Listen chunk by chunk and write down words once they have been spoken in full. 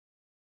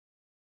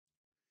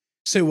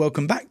So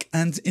welcome back,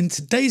 and in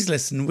today's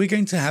lesson we're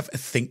going to have a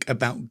think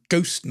about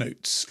ghost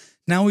notes.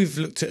 Now we've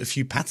looked at a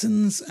few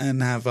patterns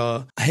and have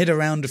our head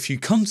around a few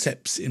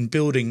concepts in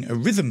building a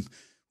rhythm,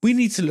 we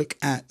need to look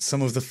at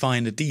some of the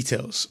finer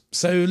details.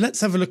 So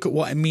let's have a look at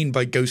what I mean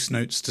by ghost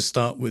notes to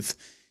start with.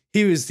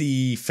 Here is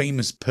the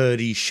famous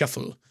Purdy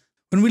shuffle.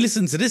 When we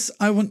listen to this,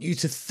 I want you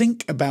to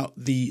think about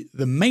the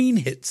main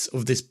hits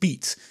of this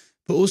beat,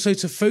 but also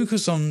to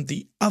focus on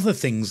the other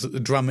things that the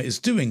drummer is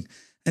doing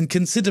and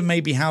consider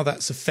maybe how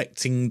that's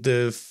affecting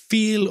the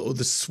feel or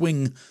the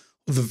swing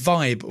or the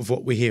vibe of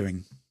what we're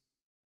hearing.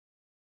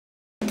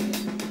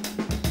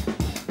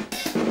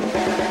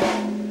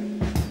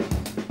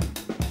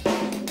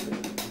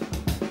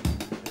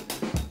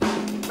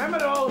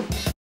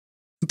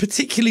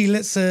 Particularly,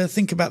 let's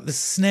think about the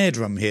snare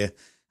drum here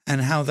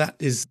and how that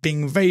is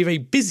being very, very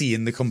busy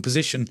in the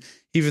composition,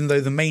 even though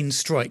the main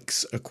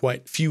strikes are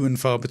quite few and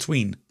far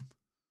between.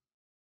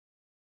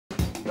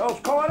 Those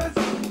corners.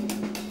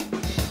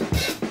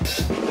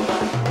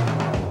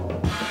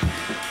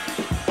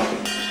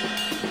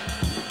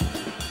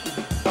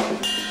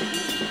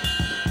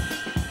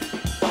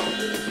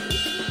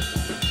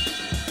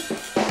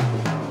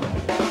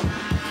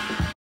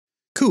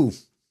 Cool.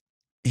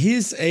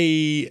 Here's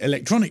a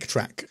electronic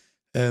track,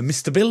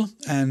 Mr. Bill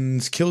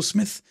and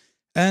Killsmith,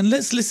 and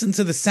let's listen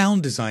to the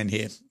sound design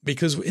here,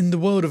 because in the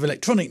world of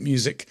electronic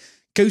music,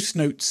 ghost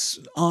notes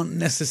aren't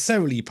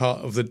necessarily part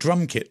of the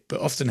drum kit, but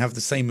often have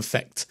the same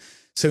effect.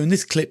 So in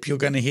this clip, you're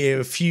going to hear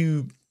a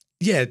few,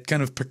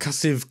 kind of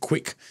percussive,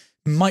 quick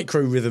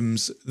micro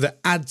rhythms that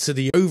add to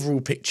the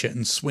overall picture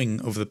and swing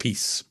of the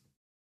piece.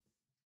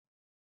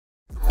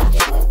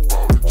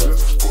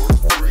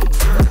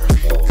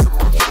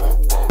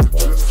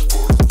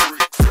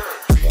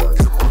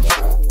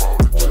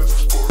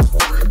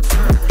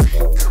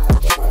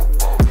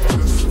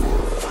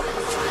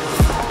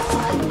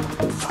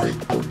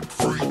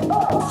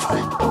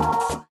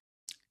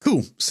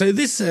 Cool. So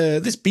this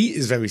beat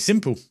is very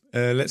simple.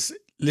 Let's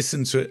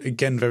listen to it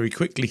again very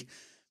quickly.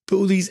 But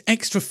all these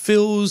extra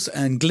fills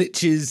and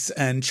glitches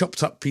and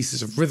chopped up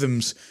pieces of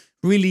rhythms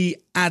really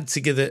add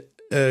together,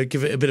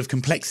 give it a bit of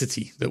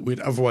complexity that would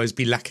otherwise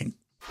be lacking.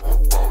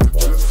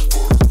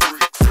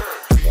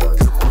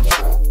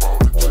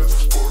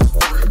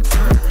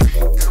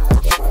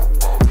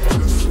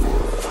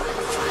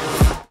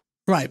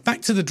 Right,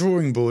 back to the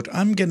drawing board.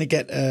 I'm going to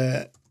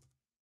get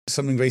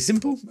something very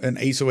simple, an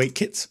 808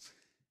 kit.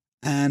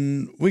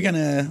 And we're going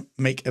to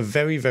make a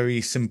very, very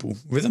simple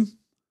rhythm.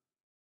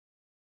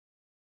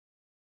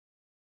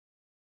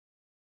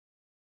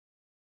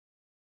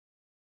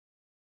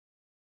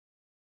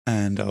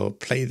 And I'll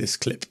play this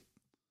clip.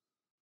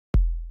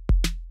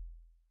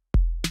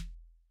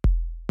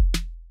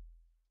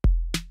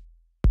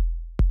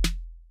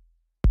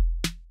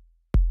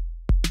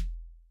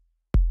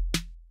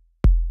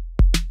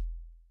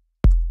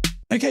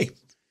 Okay,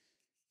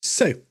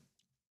 so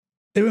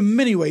there are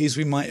many ways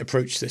we might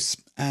approach this,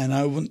 and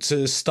I want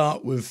to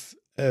start with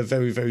a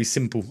very, very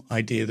simple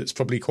idea that's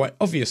probably quite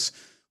obvious,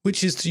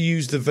 which is to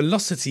use the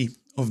velocity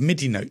of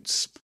MIDI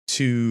notes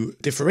to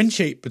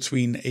differentiate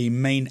between a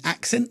main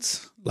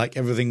accent, like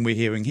everything we're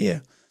hearing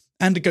here,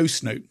 and a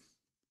ghost note.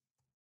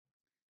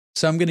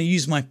 So I'm going to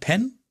use my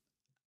pen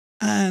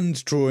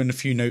and draw in a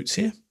few notes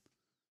here,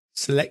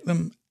 select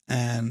them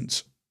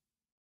and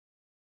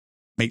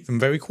make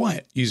them very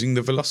quiet using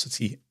the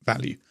velocity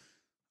value.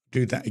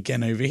 Do that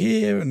again over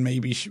here, and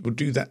maybe we'll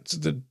do that to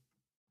the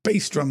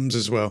bass drums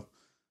as well.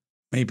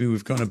 Maybe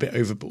we've gone a bit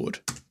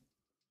overboard.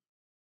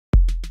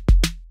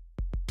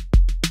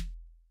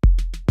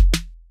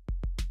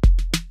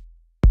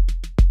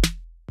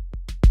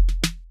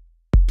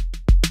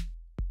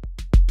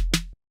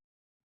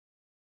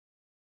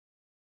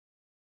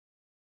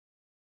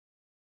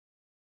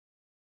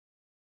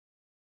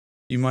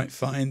 You might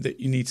find that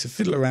you need to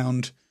fiddle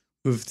around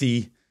with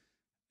the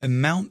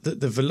amount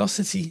that the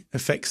velocity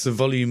affects the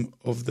volume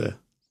of the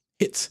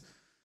hit.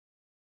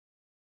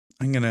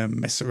 I'm going to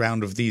mess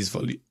around with these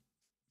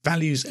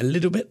values a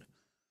little bit,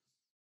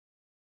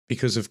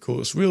 because of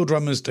course real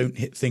drummers don't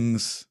hit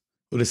things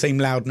with the same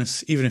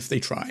loudness even if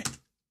they try.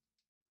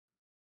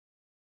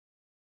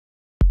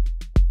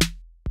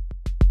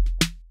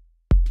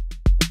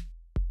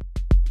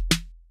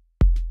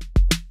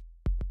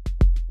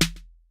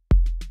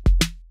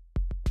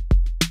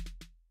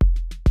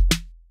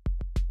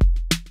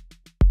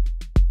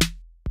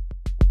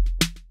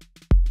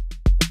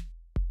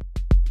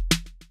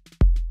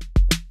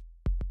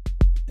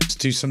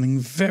 Do something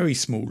very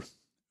small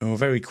or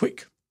very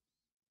quick.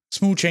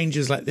 Small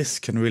changes like this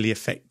can really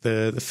affect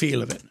the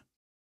feel of it.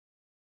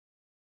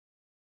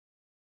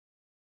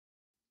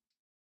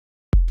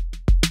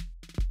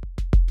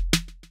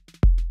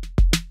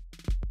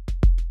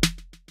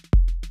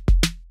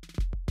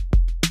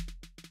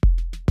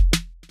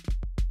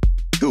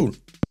 Cool.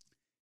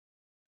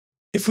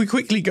 If we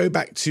quickly go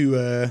back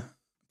to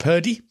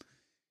Purdy,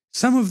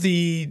 some of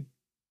the,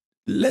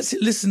 let's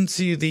listen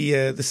to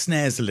the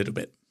snares a little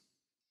bit.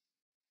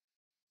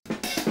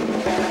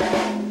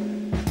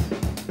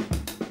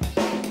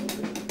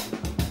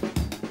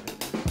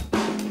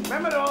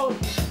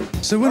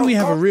 So when we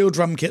have a real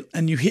drum kit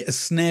and you hit a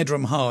snare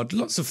drum hard,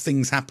 lots of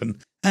things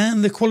happen.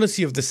 And the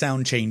quality of the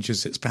sound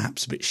changes. It's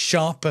perhaps a bit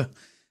sharper,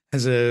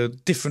 has a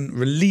different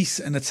release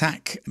and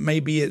attack.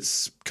 Maybe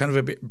it's kind of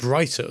a bit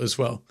brighter as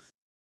well.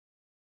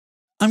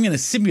 I'm going to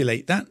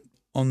simulate that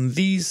on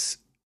these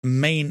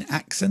main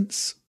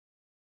accents.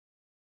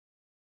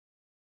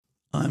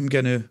 I'm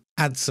going to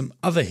add some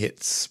other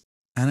hits,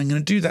 and I'm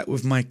going to do that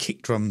with my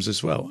kick drums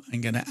as well.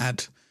 I'm going to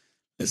add,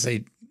 let's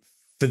say,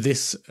 for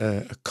this,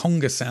 a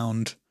conga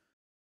sound.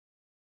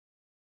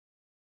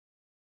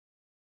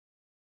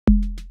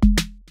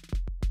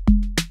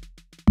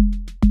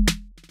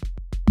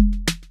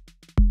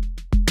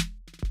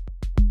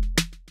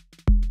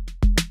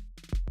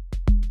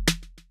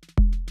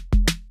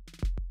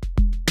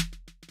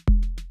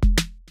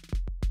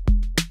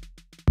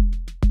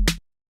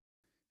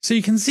 So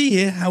you can see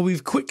here how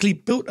we've quickly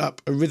built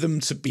up a rhythm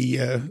to be,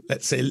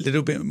 let's say, a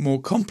little bit more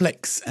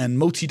complex and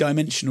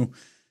multi-dimensional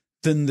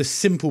than the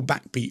simple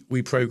backbeat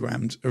we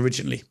programmed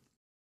originally.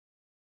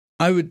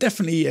 I would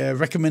definitely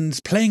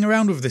recommend playing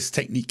around with this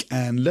technique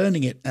and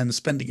learning it and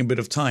spending a bit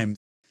of time.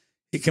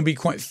 It can be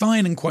quite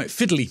fine and quite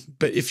fiddly,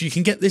 but if you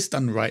can get this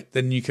done right,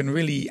 then you can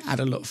really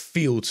add a lot of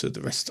feel to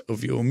the rest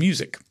of your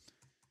music.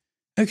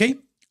 Okay.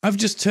 I've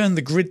just turned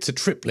the grid to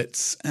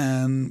triplets,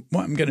 and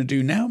what I'm going to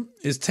do now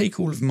is take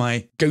all of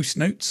my ghost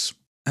notes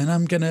and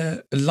I'm going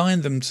to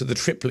align them to the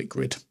triplet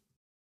grid.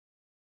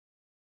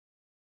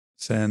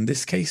 So in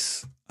this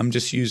case, I'm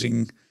just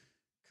using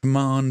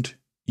Command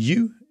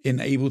U in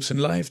Ableton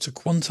Live to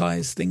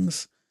quantize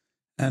things,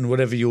 and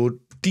whatever your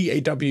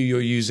DAW you're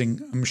using,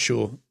 I'm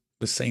sure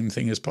the same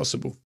thing is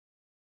possible.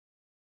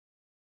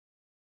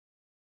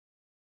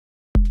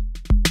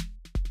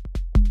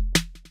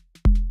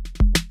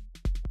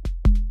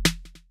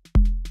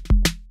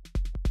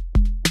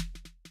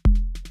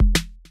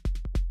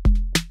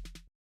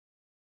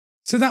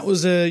 So that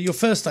was your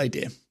first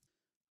idea.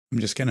 I'm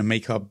just going to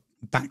make our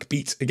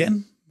backbeat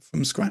again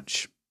from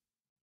scratch.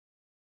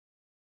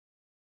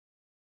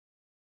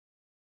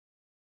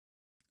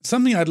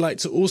 Something I'd like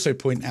to also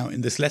point out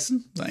in this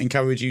lesson that I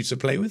encourage you to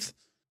play with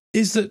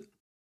is that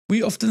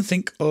we often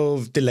think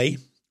of delay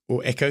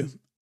or echo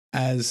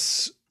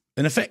as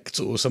an effect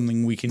or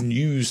something we can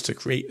use to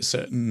create a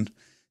certain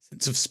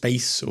sense of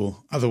space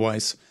or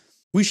otherwise.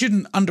 We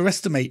shouldn't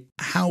underestimate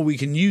how we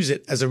can use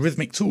it as a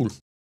rhythmic tool.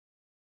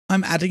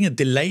 I'm adding a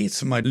delay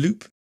to my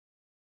loop.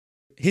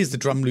 Here's the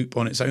drum loop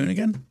on its own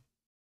again.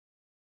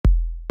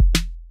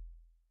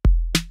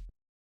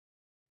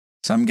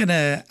 So I'm going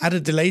to add a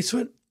delay to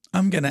it.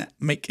 I'm going to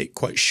make it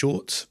quite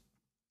short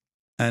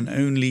and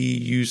only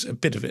use a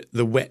bit of it,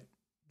 the wet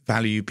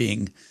value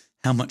being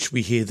how much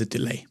we hear the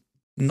delay.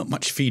 Not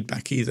much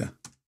feedback either.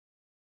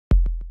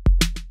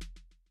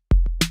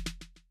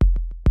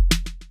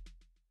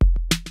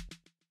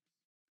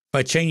 If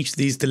I change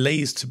these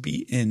delays to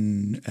be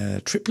in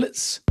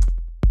triplets,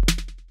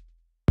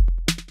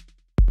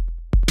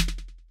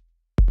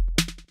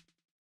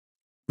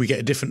 we get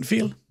a different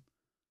feel.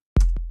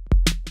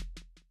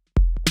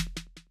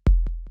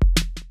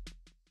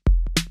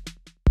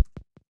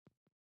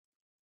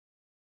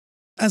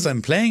 As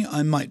I'm playing,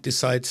 I might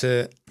decide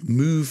to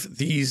move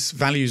these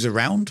values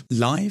around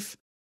live.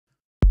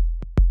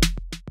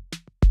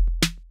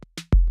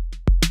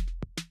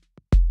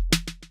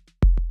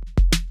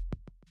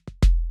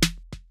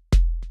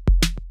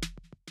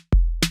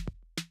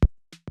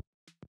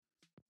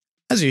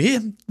 As you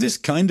hear, this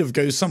kind of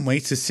goes some way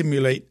to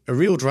simulate a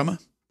real drummer.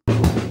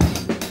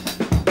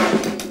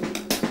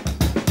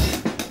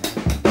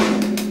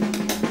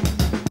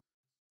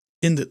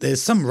 In that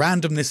there's some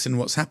randomness in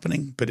what's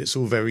happening, but it's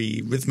all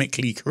very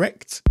rhythmically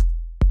correct.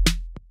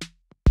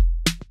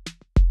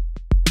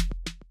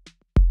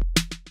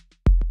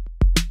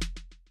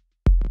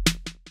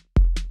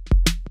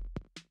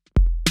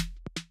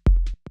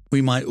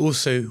 We might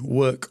also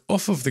work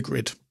off of the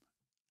grid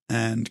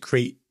and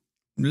create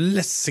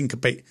less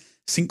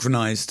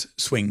synchronized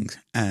swing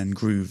and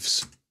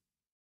grooves.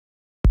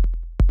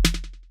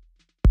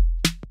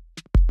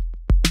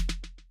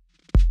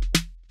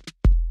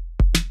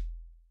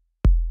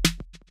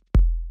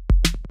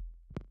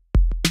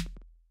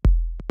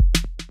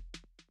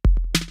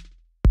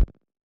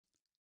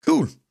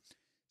 Cool.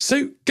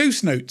 So,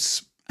 ghost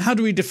notes. How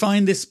do we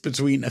define this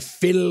between a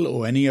fill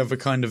or any other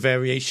kind of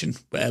variation?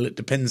 Well, it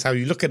depends how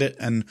you look at it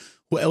and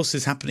what else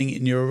is happening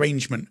in your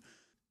arrangement.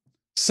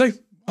 So,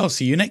 I'll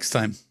see you next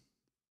time.